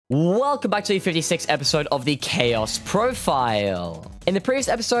Welcome back to the 56th episode of the Chaos Profile. In the previous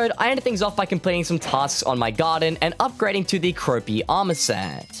episode, I ended things off by completing some tasks on my garden and upgrading to the Croupy armor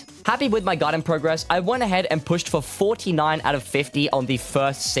set. Happy with my garden progress, I went ahead and pushed for 49 out of 50 on the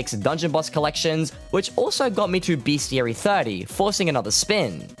first 6 dungeon boss collections, which also got me to Bestiary 30, forcing another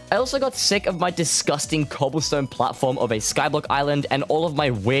spin. I also got sick of my disgusting cobblestone platform of a Skyblock island and all of my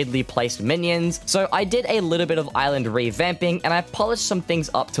weirdly placed minions, so I did a little bit of island revamping and I polished some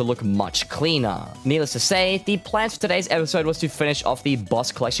things up to look much cleaner. Needless to say, the plan for today's episode was to finish off the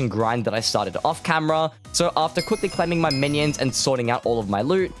boss collection grind that I started off camera, so after quickly claiming my minions and sorting out all of my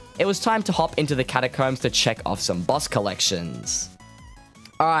loot, it was time to hop into the catacombs to check off some boss collections.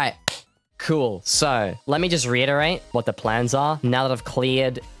 Alright, cool. So, let me just reiterate what the plans are. Now that I've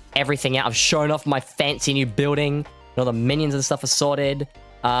cleared everything out, I've shown off my fancy new building, and all the minions and stuff are sorted.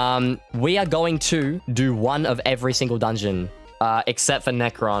 We are going to do one of every single dungeon, except for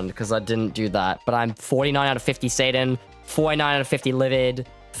Necron, because I didn't do that. But I'm 49 out of 50 Satan, 49 out of 50 Livid,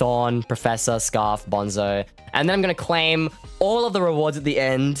 Thorn, Professor, Scarf, Bonzo. And then I'm going to claim all of the rewards at the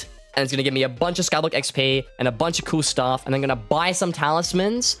end. And it's going to give me a bunch of Skyblock XP and a bunch of cool stuff. And I'm going to buy some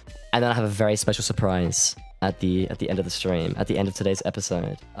talismans. And then I have a very special surprise at the end of the stream, at the end of today's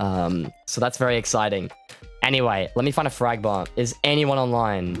episode. So that's very exciting. Anyway, let me find a frag bar. Is anyone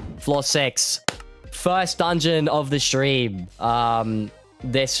online? Floor 6. First dungeon of the stream.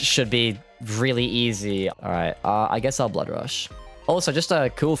 This should be really easy. All right, I guess I'll blood rush. Also, just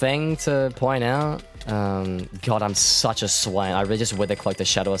a cool thing to point out. God, I'm such a swain. I really just wither cloaked the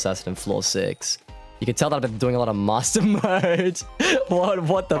Shadow Assassin in floor 6. You can tell that I've been doing a lot of master mode.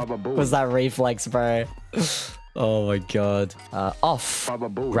 What the was that reflex, bro? Oh my god. Off.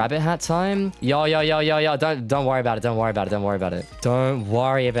 Rabbit hat time? Yo. Don't worry about it. Don't worry about it. Don't worry about it. Don't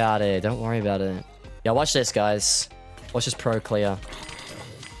worry about it. Don't worry about it. Yo, watch this, guys. Watch this pro clear.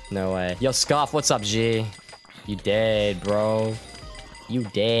 No way. Yo, Scarf, what's up, G? You dead, bro. You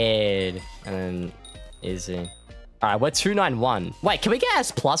dead. And then easy. Alright, we're 291. Wait, can we get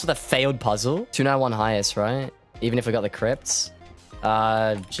S+ with a failed puzzle? 291 highest, right? Even if we got the crypts?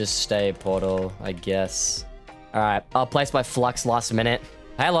 Just stay portal, I guess. Alright, I'll place my flux last minute.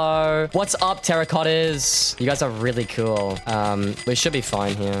 Hello. What's up, terracottas? You guys are really cool. We should be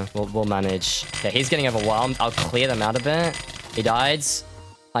fine here. We'll manage. Okay, he's getting overwhelmed. I'll clear them out a bit. He died.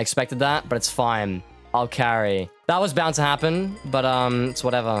 I expected that, but it's fine. I'll carry. That was bound to happen, but it's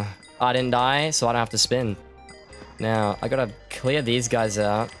whatever. I didn't die, so I don't have to spin. Now, I gotta clear these guys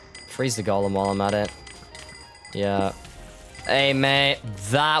out. Freeze the golem while I'm at it. Yeah. Hey, mate.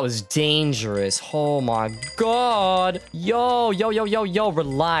 That was dangerous. Oh my god. Yo.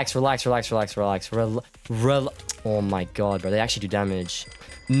 Relax. Oh my god, bro. They actually do damage.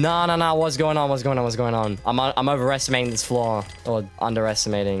 No. What's going on? I'm overestimating this floor. Or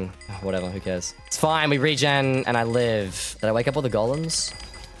underestimating. Whatever, who cares? It's fine, we regen and I live. Did I wake up all the golems?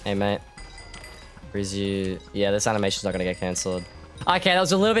 Hey, mate. Freeze you. Yeah, this animation's not gonna get cancelled. Okay, that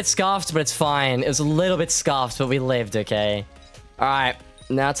was a little bit scuffed, but it's fine. It was a little bit scuffed, but we lived, okay? Alright,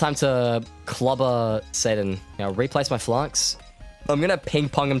 now time to clobber Satan. Now, replace my flux. I'm gonna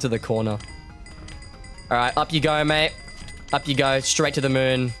ping-pong him to the corner. Alright, up you go, mate. Up you go, straight to the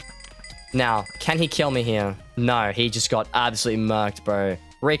moon. Now, can he kill me here? No, he just got absolutely murked, bro.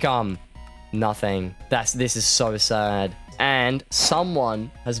 Recom. Nothing. This is so sad. And someone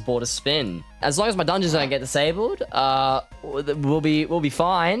has bought a spin. As long as my dungeons don't get disabled, we'll be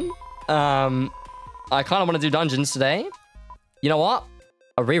fine. I kind of want to do dungeons today. You know what?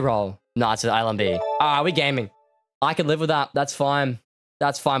 A reroll. Nah, it's an LMB. Alright, we gaming. I could live with that. That's fine.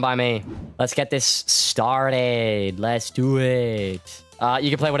 That's fine by me. Let's get this started. Let's do it. You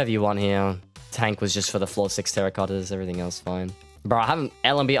can play whatever you want here. Tank was just for the floor 6 terracottas. Everything else fine. Bro, I haven't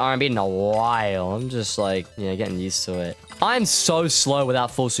LMB RNB in a while. I'm just like, yeah, getting used to it. I'm so slow without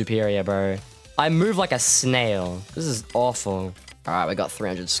full superior, bro. I move like a snail. This is awful. Alright, we got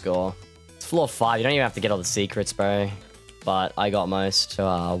 300 score. It's floor 5. You don't even have to get all the secrets, bro. But I got most.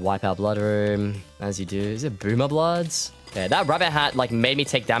 So, wipe out blood room. As you do. Is it boomer bloods? Yeah, that rabbit hat, like, made me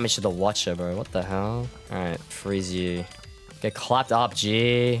take damage to the watcher, bro. What the hell? Alright, freeze you. Get clapped up,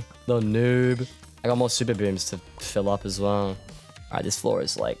 G. Little noob. I got more super booms to fill up as well. Alright, this floor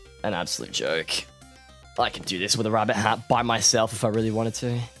is, like, an absolute joke. I could do this with a rabbit hat by myself if I really wanted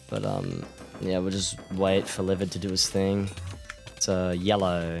to. But, yeah, we'll just wait for Livid to do his thing. It's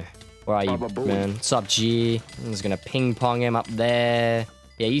yellow. Where are you, man? What's up, G? I'm just gonna ping-pong him up there.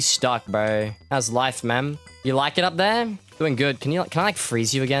 Yeah, you stuck, bro. How's life, man? You like it up there? Doing good. Can I, like,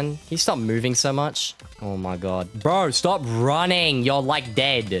 freeze you again? Can you stop moving so much? Oh, my God. Bro, stop running. You're, like,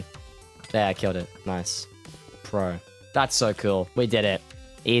 dead. There, I killed it. Nice. Pro. That's so cool. We did it.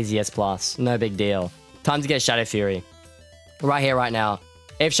 Easiest plus. No big deal. Time to get Shadow Fury. Right here, right now.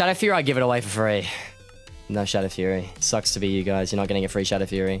 If Shadow Fury, I give it away for free. No Shadow Fury. Sucks to be you guys. You're not getting a free Shadow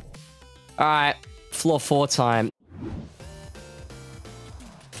Fury. Alright. Floor 4 time.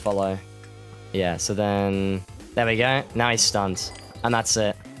 Follow. Yeah, so then... There we go. Now he's stunned. And that's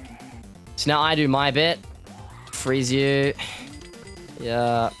it. So now I do my bit. Freeze you.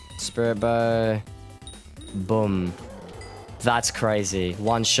 Yeah. Spirit Bow. Boom. That's crazy.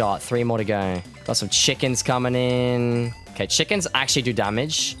 One shot. 3 more to go. Got some chickens coming in. Okay, chickens actually do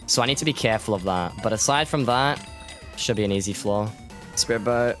damage. So I need to be careful of that. But aside from that, should be an easy floor. Spirit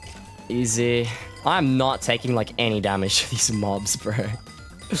Bow. Easy. I'm not taking like any damage to these mobs, bro.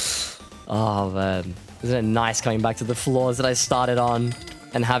 Oh, man. Isn't it nice coming back to the floors that I started on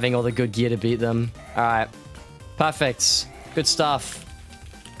and having all the good gear to beat them? All right. Perfect. Good stuff.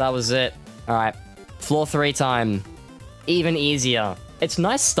 That was it. All right. Floor 3 time. Even easier. It's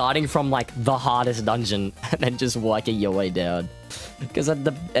nice starting from like the hardest dungeon and then just working your way down. Because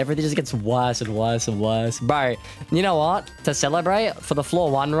everything just gets worse and worse and worse. Bro, you know what? To celebrate, for the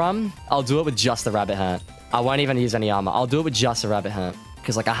floor 1 run, I'll do it with just the rabbit hat. I won't even use any armor. I'll do it with just the rabbit hat.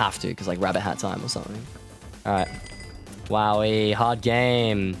 Because, like, I have to. Because, like, rabbit hat time or something. Alright. Wowie. Hard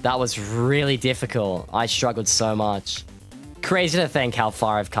game. That was really difficult. I struggled so much. Crazy to think how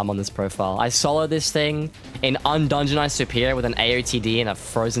far I've come on this profile. I soloed this thing in Undungeonized Superior with an AOTD and a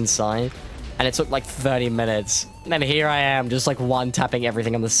frozen side. And it took, like, 30 minutes. And then here I am, just, like, one-tapping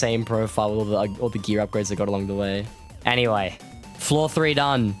everything on the same profile with all the gear upgrades I got along the way. Anyway. Floor 3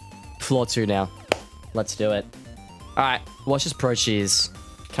 done. Floor 2 now. Let's do it. Alright, watch this pro cheese.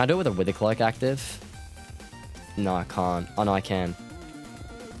 Can I do it with a Wither Cloak active? No, I can't. Oh, no, I can.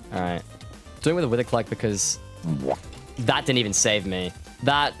 Alright. Doing it with a Wither Cloak because... That didn't even save me.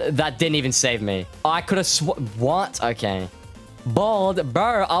 That didn't even save me. I could have What? Okay. Bald,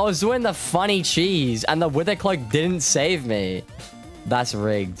 bro, I was doing the funny cheese and the Wither Cloak didn't save me. That's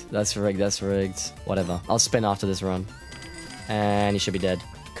rigged. That's rigged. That's rigged. Whatever. I'll spin after this run. And he should be dead.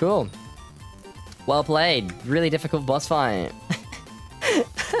 Cool. Well played. Really difficult boss fight.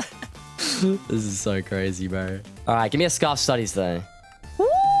 This is so crazy, bro. Alright, give me a Scarf Studies, though. Woo!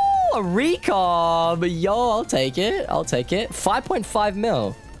 A recom! Yo, I'll take it. I'll take it. 5.5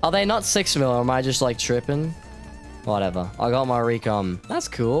 mil. Are they not 6 mil, or am I just, like, tripping? Whatever. I got my recom. That's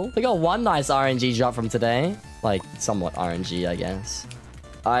cool. We got one nice RNG drop from today. Like, somewhat RNG, I guess.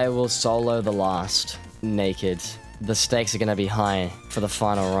 I will solo the last. Naked. The stakes are going to be high for the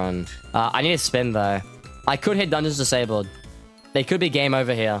final run. I need to spin, though. I could hit Dungeons Disabled. They could be game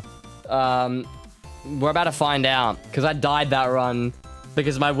over here. We're about to find out. Because I died that run.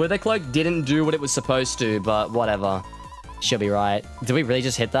 Because my Wither Cloak didn't do what it was supposed to. But whatever. Should be right. Did we really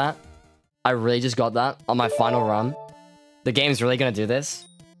just hit that? I really just got that on my final run. The game's really going to do this?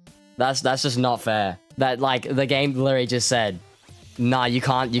 That's just not fair. That, like, the game literally just said, nah, you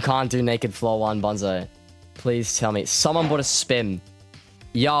can't do Naked Floor 1, Bonzo. Please tell me. Someone bought a spin.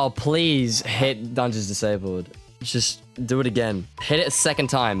 Yo, please hit Dungeons Disabled. Just do it again. Hit it a second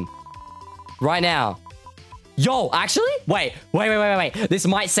time. Right now. Yo, actually? Wait. This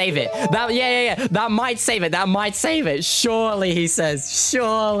might save it. Yeah. That might save it. That might save it. Surely, he says.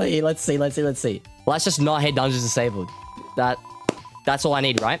 Surely. Let's see. Let's just not hit Dungeons Disabled. That's all I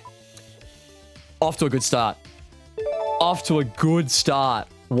need, right? Off to a good start. Off to a good start.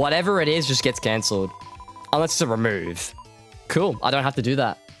 Whatever it is just gets cancelled. Unless it's a remove. Cool. I don't have to do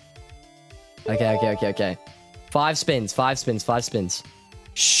that. Okay. 5 spins.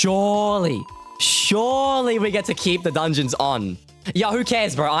 Surely we get to keep the dungeons on. Yo, who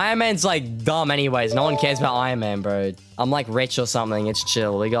cares, bro? Iron Man's, like, dumb anyways. No one cares about Iron Man, bro. I'm, like, rich or something. It's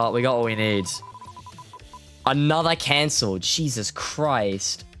chill. We got what we need. Another cancelled. Jesus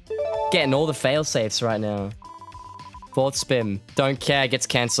Christ. Getting all the fail-safes right now. 4th spin. Don't care. Gets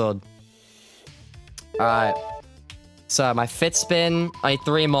cancelled. Alright. So, my 5th spin. I need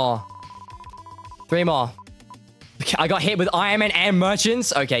 3 more. 3 more. I got hit with Iron Man and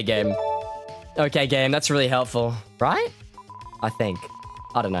Merchants. Okay, game. That's really helpful. Right? I think.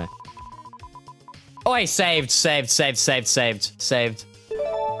 I don't know. Oh, he saved.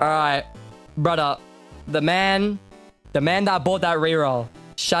 Alright. Brother. The man that bought that reroll.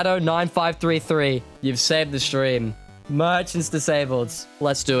 Shadow9533. You've saved the stream. Merchants disabled.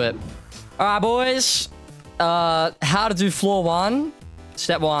 Let's do it. Alright, boys. How to do floor 1.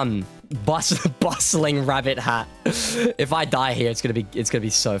 Step 1. Bustling rabbit hat. If I die here, it's gonna be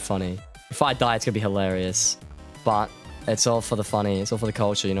so funny. If I die, it's gonna be hilarious. But it's all for the funny. It's all for the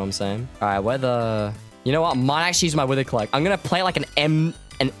culture, you know what I'm saying? Alright, you know what? I might actually use my Wither Cloak. I'm gonna play like an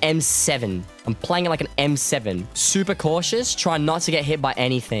an M7. I'm playing it like an M7. Super cautious, trying not to get hit by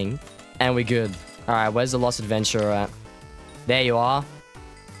anything. And we're good. All right, where's the Lost Adventurer at? There you are.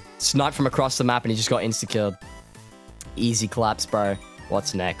 Snipe from across the map and he just got insta-killed. Easy claps, bro.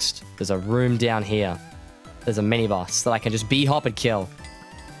 What's next? There's a room down here. There's a mini-boss that I can just B-hop and kill.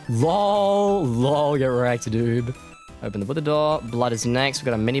 Lol, get wrecked, dude. Open the Buddha door. Blood is next. We've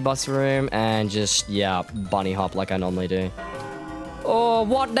got a mini-boss room and just, yeah, bunny hop like I normally do. Oh,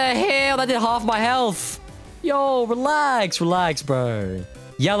 what the hell? That did half my health. Yo, relax, bro.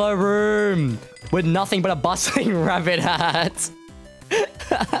 Yellow room with nothing but a bustling rabbit hat.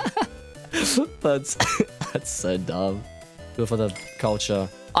 That's so dumb. Good for the culture.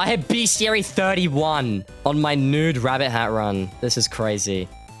 I hit Bestiary 31 on my nude rabbit hat run. This is crazy.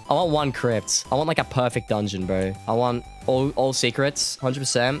 I want one crypt. I want like a perfect dungeon, bro. I want all secrets,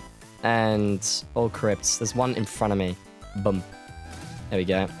 100%, and all crypts. There's one in front of me. Boom. There we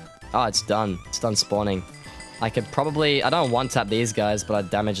go. Oh, it's done. It's done spawning. I could probably... I don't one-tap these guys, but I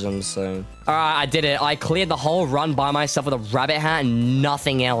damage them, so... Alright, I did it. I cleared the whole run by myself with a rabbit hat and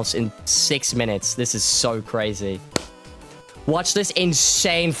nothing else in 6 minutes. This is so crazy. Watch this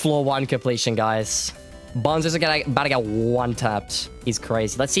insane floor 1 completion, guys. Bonzo's about to get one-tapped. He's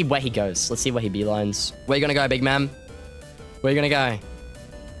crazy. Let's see where he goes. Let's see where he beelines. Where you gonna go, big man? Where you gonna go?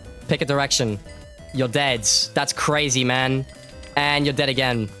 Pick a direction. You're dead. That's crazy, man. And you're dead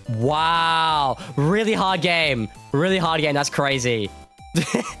again. Wow. Really hard game. Really hard game. That's crazy.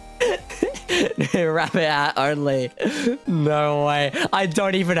 Rabbit hat only. No way. I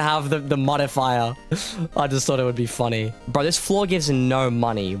don't even have the modifier. I just thought it would be funny. Bro, this floor gives no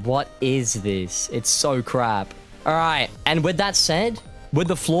money. What is this? It's so crap. All right. And with that said, with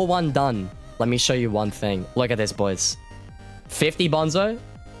the floor 1 done, let me show you one thing. Look at this, boys. 50 Bonzo,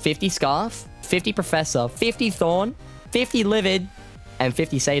 50 Scarf, 50 Professor, 50 Thorn, 50 Livid, and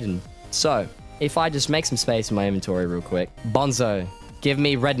 50 Satan. So, if I just make some space in my inventory real quick. Bonzo, give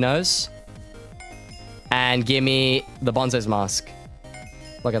me Red Nose. And give me the Bonzo's Mask.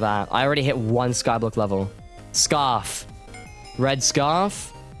 Look at that. I already hit 1 Skyblock level. Scarf. Red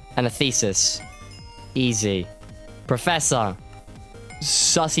Scarf. And a Thesis. Easy. Professor.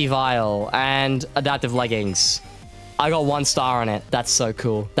 Sussy Vial. And Adaptive Leggings. I got 1 star on it. That's so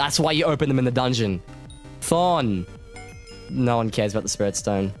cool. That's why you open them in the dungeon. Thorn. No one cares about the Spirit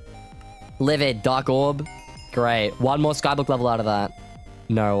Stone. Livid. Dark Orb. Great. 1 more Skyblock level out of that.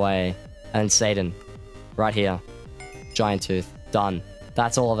 No way. And Satan. Right here. Giant Tooth. Done.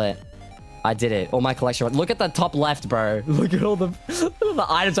 That's all of it. I did it. All my collection. Look at the top left, bro. Look at all the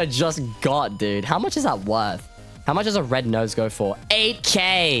items I just got, dude. How much is that worth? How much does a Red Nose go for?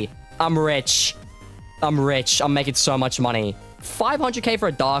 8K. I'm rich. I'm rich. I'm making so much money. 500K for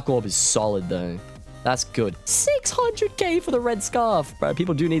a Dark Orb is solid, though. That's good. 600K for the Red Scarf. Bro,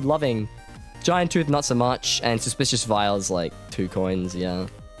 people do need loving. Giant Tooth, not so much. And Suspicious Vials, like 2 coins, yeah.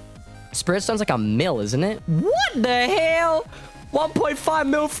 Spirit Stone's like a mil, isn't it? What the hell? 1.5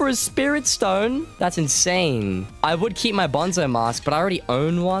 mil for a Spirit Stone? That's insane. I would keep my Bonzo Mask, but I already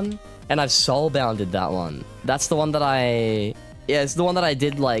own one. And I've soulbounded that one. That's the one that I... Yeah, it's the one that I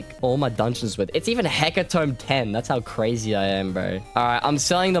did, like, all my dungeons with. It's even Hecatome 10. That's how crazy I am, bro. All right, I'm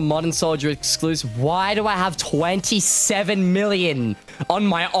selling the Modern Soldier exclusive. Why do I have 27 million on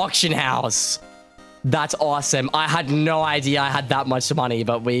my auction house? That's awesome. I had no idea I had that much money,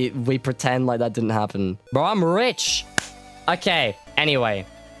 but we pretend like that didn't happen. Bro, I'm rich. Okay, anyway.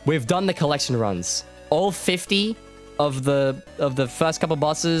 We've done the collection runs. All 50 of the first couple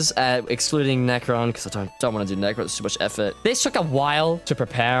bosses, excluding Necron, because I don't want to do Necron. It's too much effort. This took a while to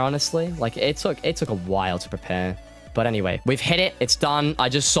prepare, honestly. Like, it took a while to prepare. But anyway, we've hit it. It's done. I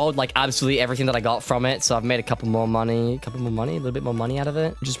just sold, like, absolutely everything that I got from it. So I've made a little bit more money, out of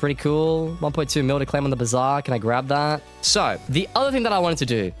it, which is pretty cool. 1.2 mil to claim on the bazaar. Can I grab that? So the other thing that I wanted to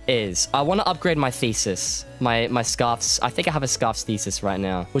do is I want to upgrade my Thesis, my Scarfs. I think I have a Scarf's Thesis right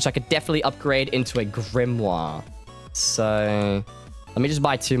now, which I could definitely upgrade into a Grimoire. So let me just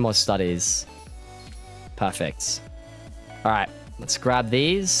buy 2 more studies. Perfect. All right, let's grab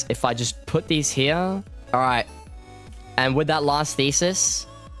these. If I just put these here. All right. And with that last Thesis,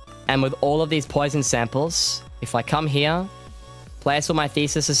 and with all of these poison samples, if I come here, place all my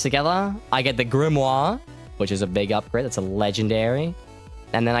Theses together, I get the Grimoire, which is a big upgrade. That's a legendary.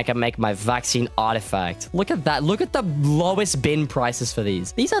 And then I can make my Vaccine Artifact. Look at that. Look at the lowest bin prices for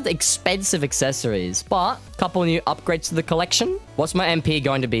these. These are the expensive accessories, but a couple new upgrades to the collection. What's my MP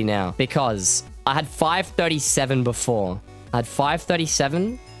going to be now? Because I had 537 before. I had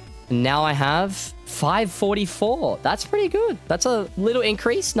 537, now I have 544. That's pretty good. That's a little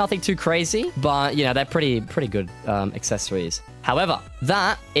increase, nothing too crazy, but you know, they're pretty good accessories. However,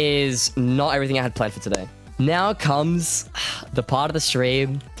 that is not everything I had planned for today. Now comes the part of the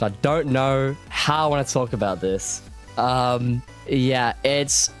stream that I don't know how I want to talk about this. Yeah,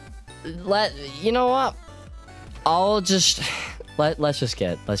 it's you know what? I'll just let's just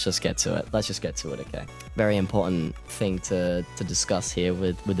get to it. Let's just get to it, okay? Very important thing to discuss here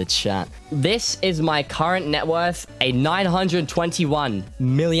with the chat. This is my current net worth, a 921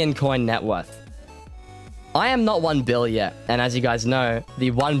 million coin net worth. I am not 1 bill yet, and as you guys know,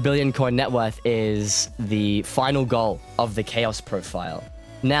 the 1 billion coin net worth is the final goal of the Chaos profile.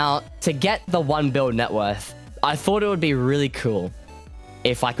 Now, to get the 1 bill net worth, I thought it would be really cool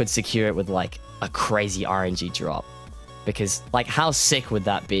if I could secure it with like a crazy RNG drop. Because like how sick would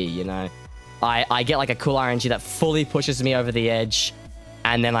that be, you know? I get like a cool RNG that fully pushes me over the edge,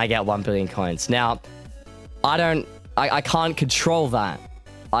 and then I get 1 billion coins. Now, I can't control that.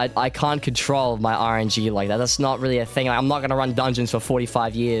 I can't control my RNG like that. That's not really a thing. I'm not going to run dungeons for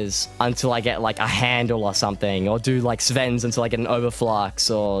 45 years until I get like a handle or something, or do like Sven's until I get an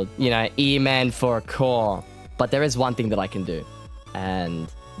overflux, or, you know, E-man for a core. But there is one thing that I can do. And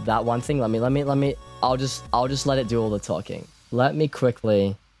that one thing, I'll just let it do all the talking. Let me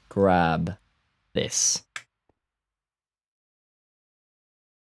quickly grab this.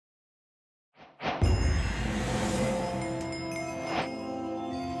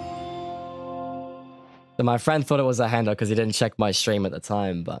 So my friend thought it was a handle because he didn't check my stream at the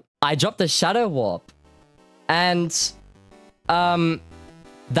time, but I dropped a shadow warp, and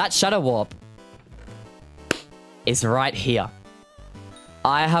that shadow warp is right here.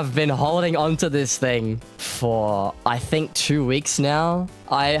 I have been holding onto this thing for, I think, 2 weeks now.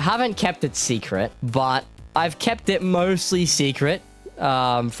 I haven't kept it secret, but I've kept it mostly secret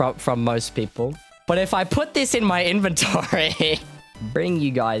from most people. But if I put this in my inventory, bring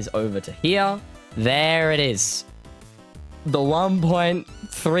you guys over to here, there it is. The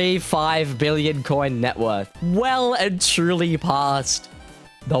 1.35 billion coin net worth. Well and truly past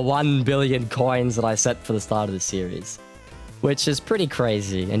the 1 billion coins that I set for the start of the series, which is pretty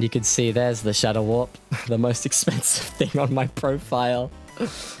crazy. And you can see there's the shadow warp, the most expensive thing on my profile.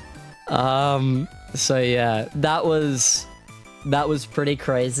 So yeah, that was pretty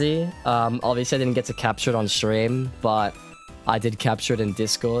crazy. Obviously I didn't get to capture it on stream, but I did capture it in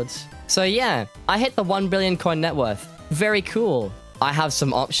Discord. So yeah, I hit the 1 billion coin net worth. Very cool. I have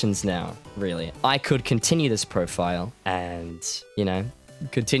some options now, really. I could continue this profile and, you know,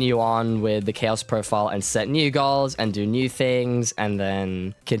 continue on with the Chaos profile and set new goals and do new things, and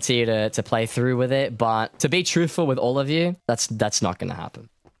then continue to play through with it. But to be truthful with all of you, that's not gonna happen.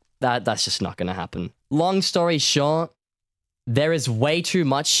 That's just not gonna happen. Long story short, there is way too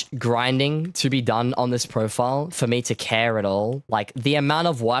much grinding to be done on this profile for me to care at all. Like, the amount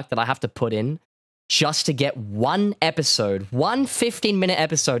of work that I have to put in just to get one episode, one 15-minute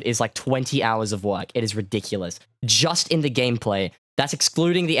episode, is like 20 hours of work. It is ridiculous. Just in the gameplay. That's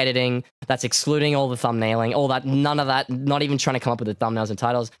excluding the editing. That's excluding all the thumbnailing, all that, none of that, not even trying to come up with the thumbnails and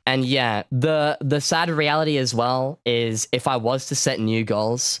titles. And yeah, the sad reality as well is if I was to set new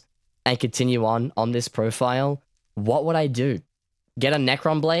goals and continue on this profile, what would I do? Get a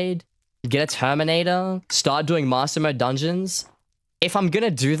Necron Blade? Get a Terminator? Start doing Master Mode dungeons? If I'm gonna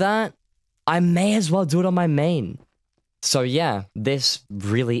do that, I may as well do it on my main. So yeah, this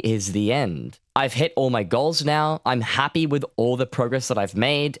really is the end. I've hit all my goals now, I'm happy with all the progress that I've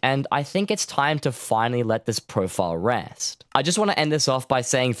made, and I think it's time to finally let this profile rest. I just want to end this off by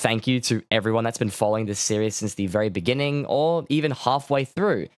saying thank you to everyone that's been following this series since the very beginning, or even halfway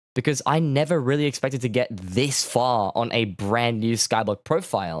through, because I never really expected to get this far on a brand new Skyblock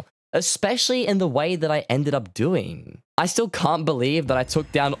profile, especially in the way that I ended up doing. I still can't believe that I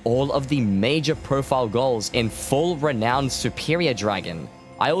took down all of the major profile goals in full renowned Superior Dragon.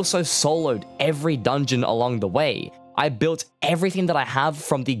 I also soloed every dungeon along the way. I built everything that I have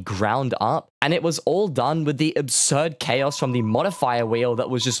from the ground up, and it was all done with the absurd chaos from the modifier wheel that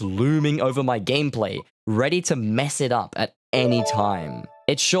was just looming over my gameplay, ready to mess it up at any time.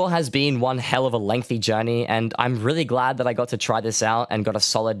 It sure has been one hell of a lengthy journey, and I'm really glad that I got to try this out and got a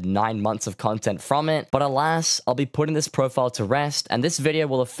solid 9 months of content from it. But alas, I'll be putting this profile to rest, and this video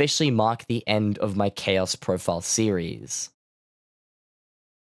will officially mark the end of my Chaos profile series.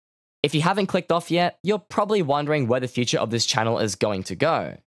 If you haven't clicked off yet, you're probably wondering where the future of this channel is going to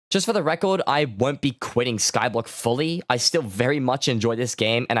go. Just for the record, I won't be quitting Skyblock fully. I still very much enjoy this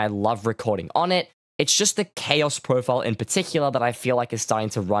game and I love recording on it, It's just the Chaos profile in particular that I feel like is starting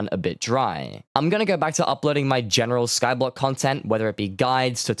to run a bit dry. I'm gonna go back to uploading my general Skyblock content, whether it be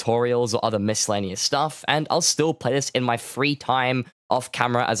guides, tutorials, or other miscellaneous stuff, and I'll still play this in my free time off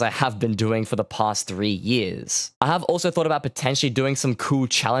camera as I have been doing for the past 3 years. I have also thought about potentially doing some cool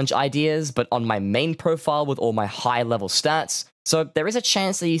challenge ideas, but on my main profile with all my high level stats, so there is a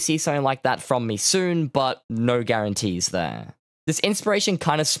chance that you see something like that from me soon, but no guarantees there. This inspiration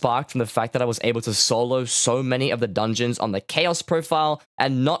kind of sparked from the fact that I was able to solo so many of the dungeons on the Chaos profile,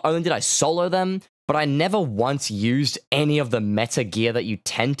 and not only did I solo them, but I never once used any of the meta gear that you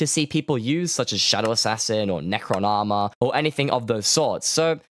tend to see people use, such as Shadow Assassin or Necron Armor, or anything of those sorts,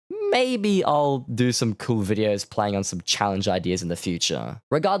 so maybe I'll do some cool videos playing on some challenge ideas in the future.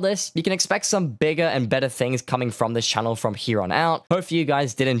 Regardless, you can expect some bigger and better things coming from this channel from here on out. Hopefully you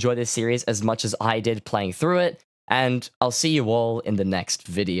guys did enjoy this series as much as I did playing through it, and I'll see you all in the next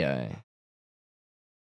video.